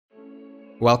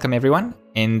Welcome everyone.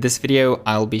 In this video,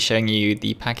 I'll be showing you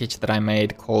the package that I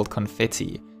made called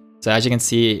Confetti. So as you can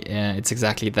see, it's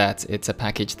exactly that. It's a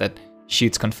package that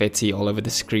shoots confetti all over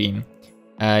the screen.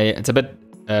 It's a bit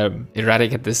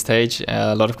erratic at this stage,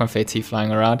 a lot of confetti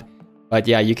flying around. But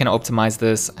yeah, you can optimize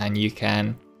this and you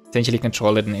can essentially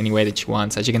control it in any way that you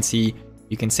want. So as you can see,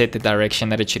 you can set the direction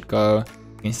that it should go,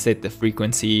 you can set the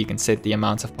frequency, you can set the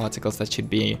amount of particles that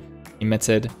should be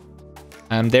emitted.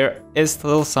 There is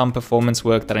still some performance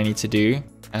work that I need to do.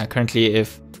 Currently,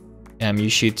 if you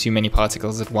shoot too many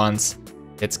particles at once,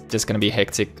 it's just going to be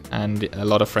hectic and a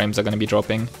lot of frames are going to be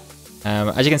dropping.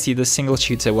 As you can see, the single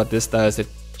shooter, what this does, it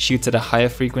shoots at a higher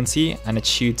frequency and it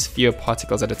shoots fewer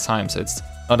particles at a time. So it's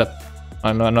not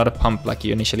a pump like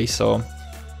you initially saw.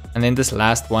 And then this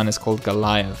last one is called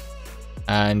Goliath.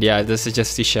 And yeah, this is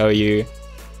just to show you,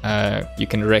 you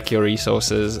can wreck your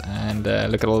resources and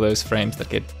look at all those frames that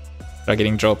are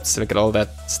getting dropped. Look at all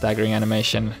that staggering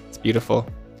animation. It's beautiful.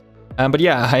 But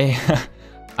yeah,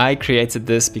 I created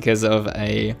this because of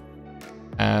a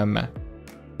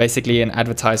basically an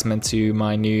advertisement to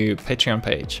my new Patreon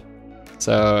page.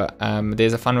 So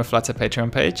there's a Fun with Flutter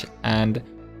Patreon page, and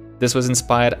this was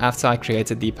inspired after I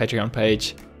created the Patreon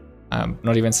page.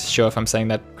 Not even sure if I'm saying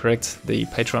that correct. The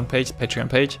Patreon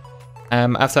page.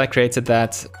 After I created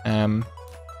that,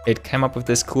 it came up with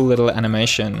this cool little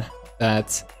animation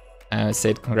that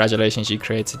said, "Congratulations, you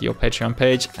created your Patreon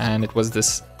page," and it was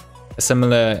this a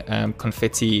similar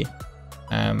confetti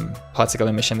particle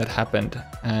emission that happened.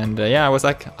 And yeah, I was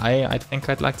like, I think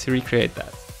I'd like to recreate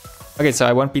that. Okay, so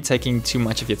I won't be taking too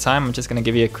much of your time. I'm just going to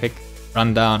give you a quick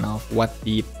rundown of what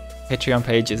the Patreon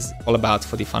page is all about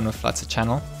for the Fun with Flutter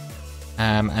channel.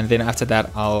 And then after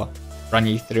that, I'll run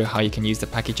you through how you can use the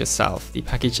package yourself. The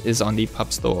package is on the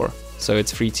pub store, so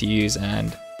it's free to use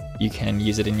and you can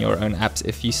use it in your own apps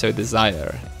if you so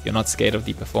desire, if you're not scared of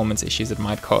the performance issues it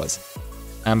might cause.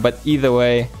 But either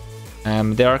way,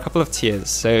 there are a couple of tiers.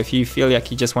 So if you feel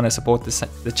like you just want to support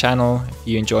the channel, if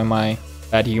you enjoy my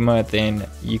bad humor, then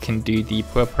you can do the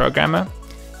Poor Programmer,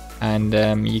 and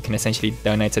you can essentially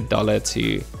donate $1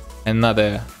 to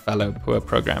another fellow poor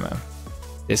programmer.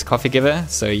 There's Coffee Giver,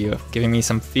 so you're giving me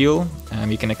some fuel.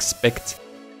 You can expect,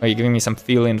 or you're giving me some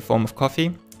fuel in the form of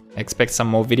coffee. Expect some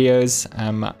more videos.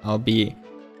 I'll be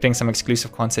putting some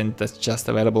exclusive content that's just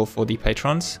available for the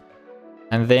patrons.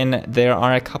 And then there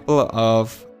are a couple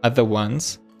of other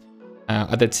ones,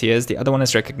 other tiers. The other one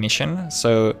is recognition.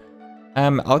 So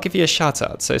I'll give you a shout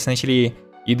out. So essentially,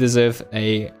 you deserve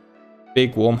a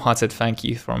big warm-hearted thank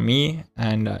you from me,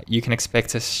 and you can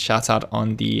expect a shout out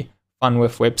on the Fun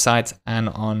with website and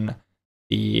on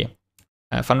the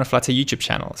Fun with Flutter YouTube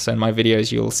channel. So in my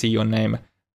videos, you'll see your name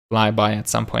fly by at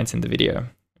some point in the video.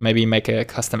 Maybe make a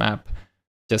custom app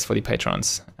just for the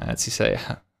patrons to say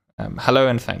hello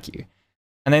and thank you.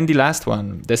 And then the last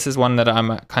one, this is one that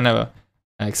I'm kind of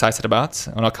excited about,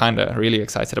 or not kind of, really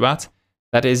excited about.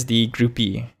 That is the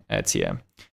groupie tier.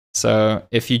 So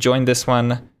if you join this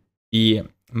one, the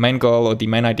main goal or the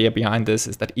main idea behind this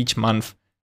is that each month,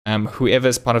 whoever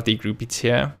is part of the groupie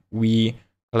tier, we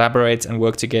collaborate and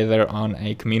work together on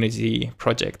a community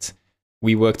project.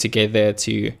 We work together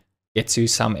to get to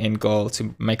some end goal,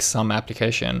 to make some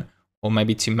application, or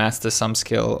maybe to master some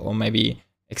skill, or maybe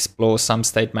explore some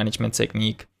state management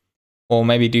technique, or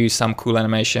maybe do some cool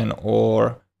animation,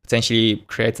 or potentially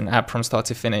create an app from start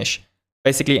to finish.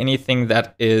 Basically anything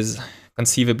that is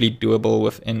conceivably doable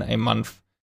within a month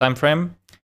time frame.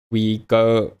 We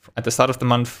go at the start of the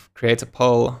month, create a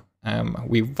poll,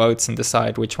 we vote and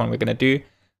decide which one we're going to do.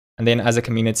 And then as a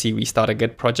community, we start a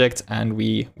Git project and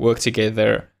we work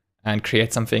together and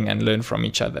create something and learn from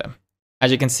each other.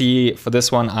 As you can see, for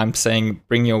this one, I'm saying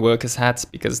bring your workers hat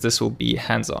because this will be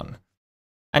hands-on.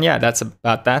 And yeah, that's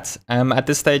about that. At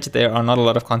this stage, there are not a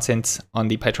lot of content on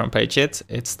the Patreon page yet.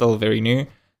 It's still very new.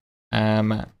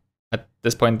 At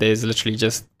this point, there's literally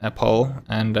just a poll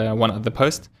and one other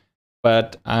post.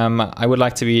 But I would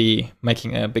like to be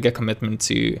making a bigger commitment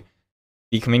to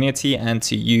the community and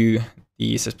to you,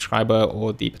 the subscriber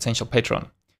or the potential patron.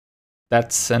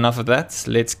 That's enough of that.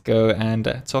 Let's go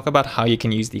and talk about how you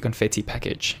can use the Confetti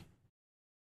package.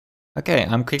 Okay,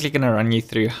 I'm quickly going to run you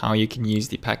through how you can use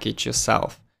the package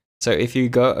yourself. So if you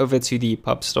go over to the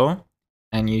pub store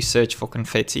and you search for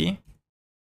Confetti,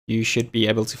 you should be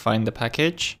able to find the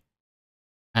package.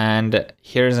 And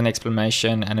here's an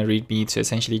explanation and a README to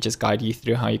essentially just guide you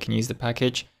through how you can use the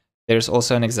package. There's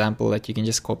also an example that you can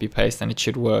just copy paste and it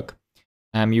should work.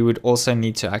 You would also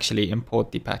need to actually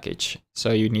import the package.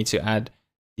 So you need to add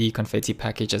the Confetti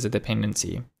package as a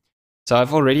dependency. So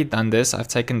I've already done this. I've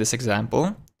taken this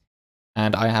example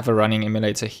and I have a running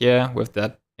emulator here with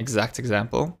that exact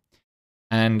example.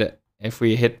 And if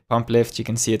we hit pump left, you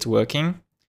can see it's working.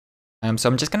 So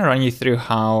I'm just going to run you through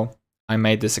how I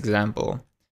made this example.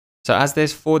 So as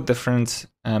there's 4 different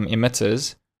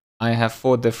emitters, I have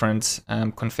 4 different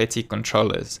Confetti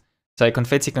controllers. So a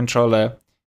Confetti controller,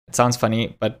 it sounds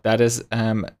funny, but that is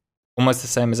almost the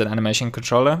same as an animation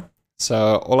controller.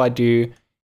 So all I do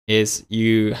is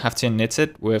you have to init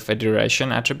it with a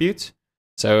duration attribute,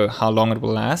 so how long it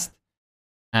will last.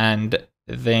 And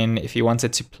then if you want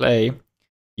it to play,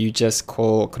 you just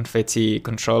call Confetti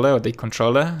controller or the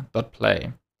controller dot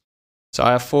play. So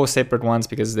I have 4 separate ones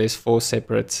because there's 4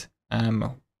 separate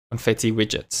Confetti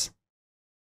widgets.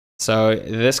 So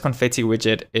this Confetti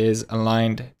widget is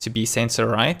aligned to be sensor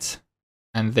right,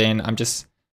 and then I'm just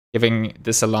giving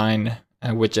this align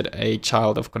widget a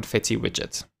child of Confetti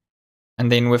widget.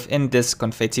 And then within this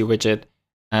Confetti widget,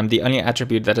 the only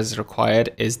attribute that is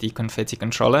required is the Confetti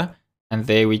controller, and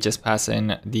there we just pass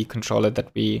in the controller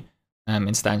that we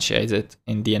instantiated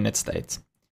in the init state.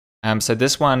 So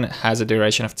this one has a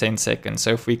duration of 10 seconds.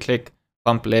 So if we click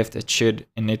pump left, it should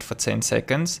init for 10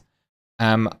 seconds.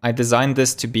 I designed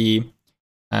this to be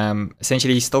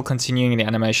essentially still continuing the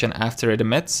animation after it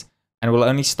emits, and will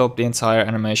only stop the entire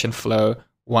animation flow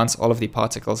once all of the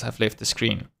particles have left the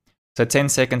screen. So 10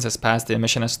 seconds has passed, the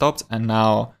emission has stopped, and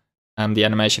now the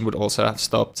animation would also have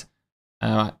stopped.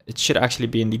 It should actually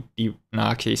be in the, no,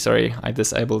 actually, sorry, I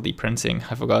disabled the printing,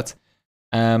 I forgot.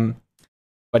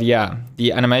 But yeah,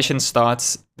 the animation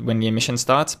starts when the emission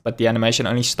starts, but the animation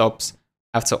only stops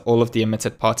after all of the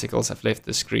emitted particles have left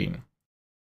the screen.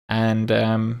 And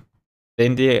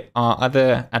then there are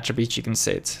other attributes you can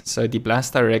set. So the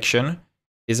blast direction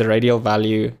is a radial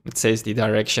value that says the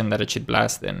direction that it should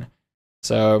blast in.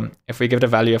 So if we give it a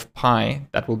value of pi,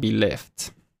 that will be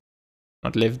left,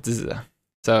 not left. So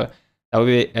that will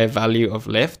be a value of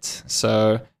left,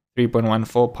 so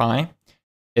 3.14 pi.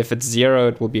 If it's 0,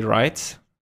 it will be right.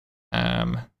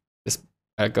 This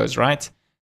goes right.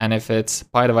 And if it's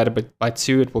pi divided by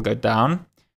 2, it will go down.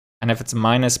 And if it's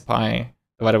minus pi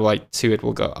divided by 2, it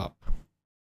will go up.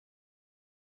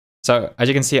 So as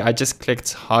you can see, I just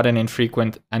clicked harden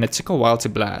infrequent, and it took a while to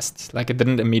blast. Like, it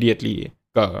didn't immediately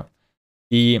go.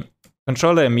 The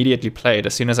controller immediately played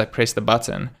as soon as I pressed the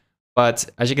button. But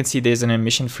as you can see, there's an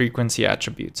emission frequency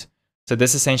attribute. So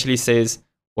this essentially says,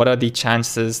 what are the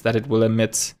chances that it will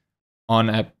emit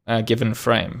on a given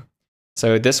frame?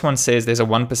 So this one says there's a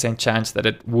 1% chance that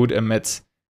it would emit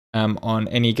on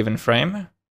any given frame.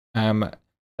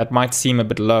 That might seem a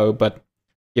bit low, but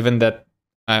given that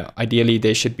ideally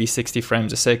there should be 60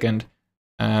 frames a second,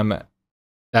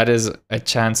 that is a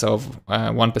chance of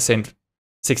 1%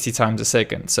 60 times a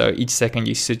second. So each second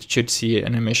you should see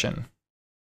an emission.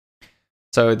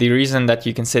 So the reason that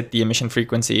you can set the emission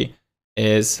frequency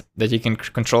is that you can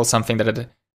control something that it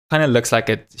kind of looks like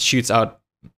it shoots out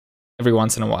every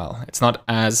once in a while. It's not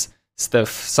as stiff.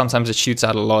 Sometimes it shoots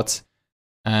out a lot.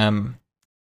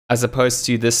 As opposed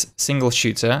to this single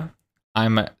shooter,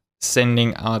 I'm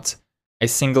sending out a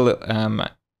single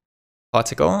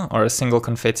particle or a single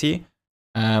confetti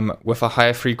with a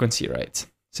higher frequency rate.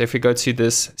 So if we go to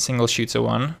this single shooter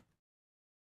one,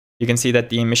 you can see that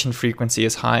the emission frequency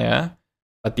is higher,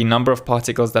 but the number of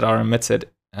particles that are emitted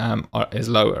is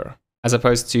lower, as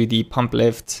opposed to the pump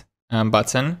left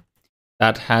button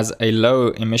that has a low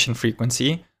emission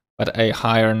frequency, but a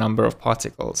higher number of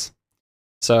particles.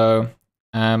 So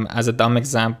as a dumb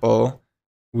example,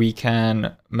 we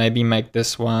can maybe make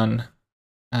this one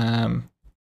go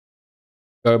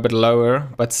a bit lower,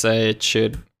 but say it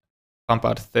should pump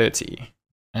out 30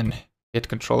 and hit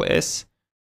Control S.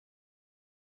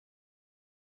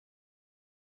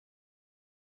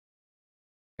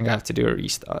 I think I have to do a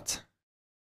restart.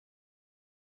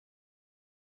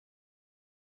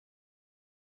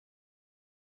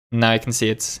 Now you can see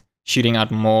it's shooting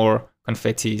out more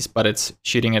confettis, but it's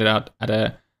shooting it out at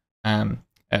a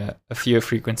fewer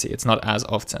frequency. It's not as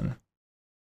often.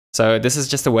 So this is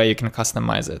just a way you can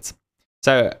customize it.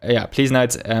 So yeah, please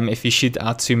note, if you shoot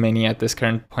out too many at this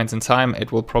current point in time,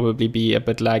 it will probably be a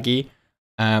bit laggy.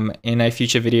 In a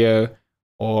future video,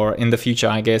 or in the future,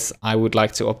 I guess, I would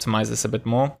like to optimize this a bit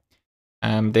more.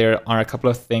 There are a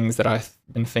couple of things that I've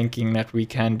been thinking that we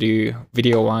can do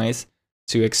video-wise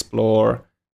to explore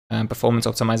performance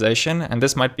optimization, and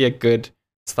this might be a good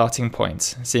starting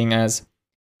point, seeing as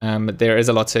there is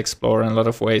a lot to explore and a lot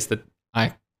of ways that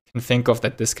I can think of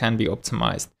that this can be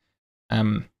optimized.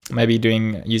 Maybe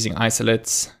using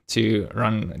isolates to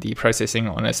run the processing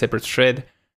on a separate thread.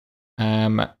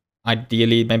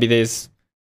 Ideally, maybe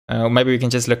maybe we can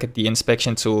just look at the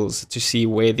inspection tools to see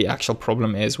where the actual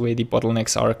problem is, where the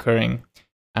bottlenecks are occurring,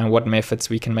 and what methods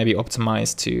we can maybe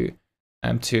optimize to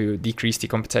to decrease the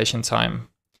computation time.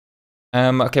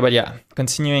 Okay, but yeah,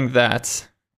 continuing that,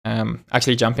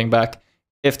 actually jumping back,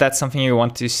 if that's something you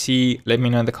want to see, let me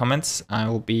know in the comments.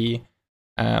 I'll be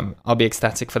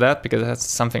ecstatic for that, because that's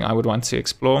something I would want to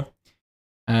explore.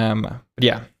 But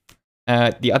yeah,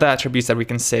 the other attributes that we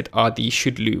can set are the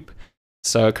should loop.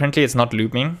 So currently it's not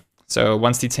looping. So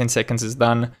once the 10 seconds is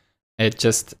done, it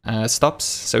just stops.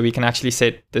 So we can actually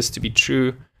set this to be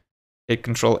true, hit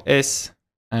Control S,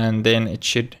 and then it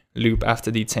should loop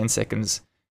after the 10 seconds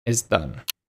is done.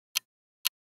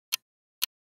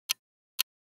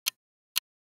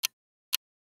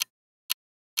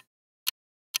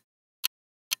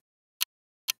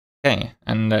 Okay,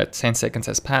 and 10 seconds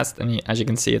has passed, and as you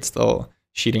can see, it's still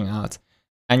shooting out.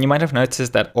 And you might have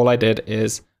noticed that all I did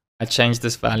is I changed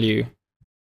this value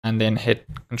and then hit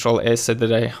Control S so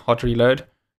that I hot reload,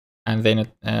 and then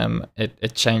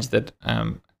it changed it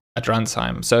at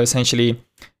runtime. So essentially,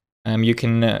 you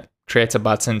can create a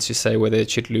button to say whether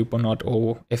it should loop or not,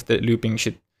 or if the looping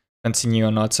should continue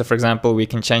or not. So for example, we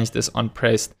can change this on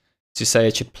pressed to say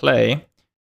it should play,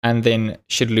 and then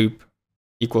should loop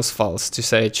equals false to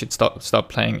say it should stop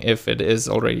playing if it is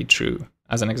already true,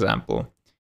 as an example.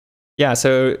 Yeah,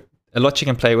 so a lot you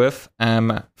can play with.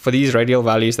 For these radial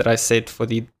values that I set for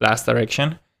the blast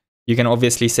direction, you can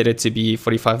obviously set it to be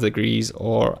 45 degrees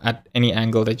or at any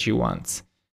angle that you want.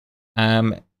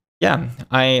 Yeah,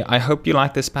 I hope you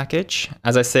like this package.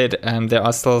 As I said, there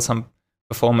are still some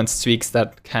performance tweaks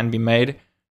that can be made,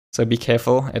 so be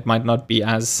careful. It might not be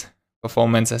as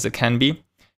performance as it can be.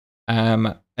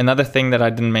 Another thing that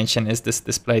I didn't mention is this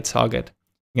display target.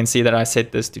 You can see that I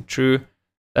set this to true.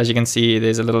 As you can see,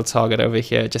 there's a little target over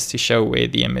here just to show where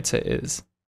the emitter is.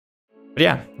 But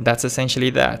yeah, that's essentially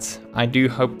that. I do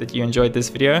hope that you enjoyed this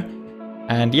video.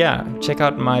 And yeah, check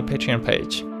out my Patreon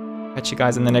page. Catch you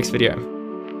guys in the next video.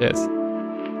 Cheers.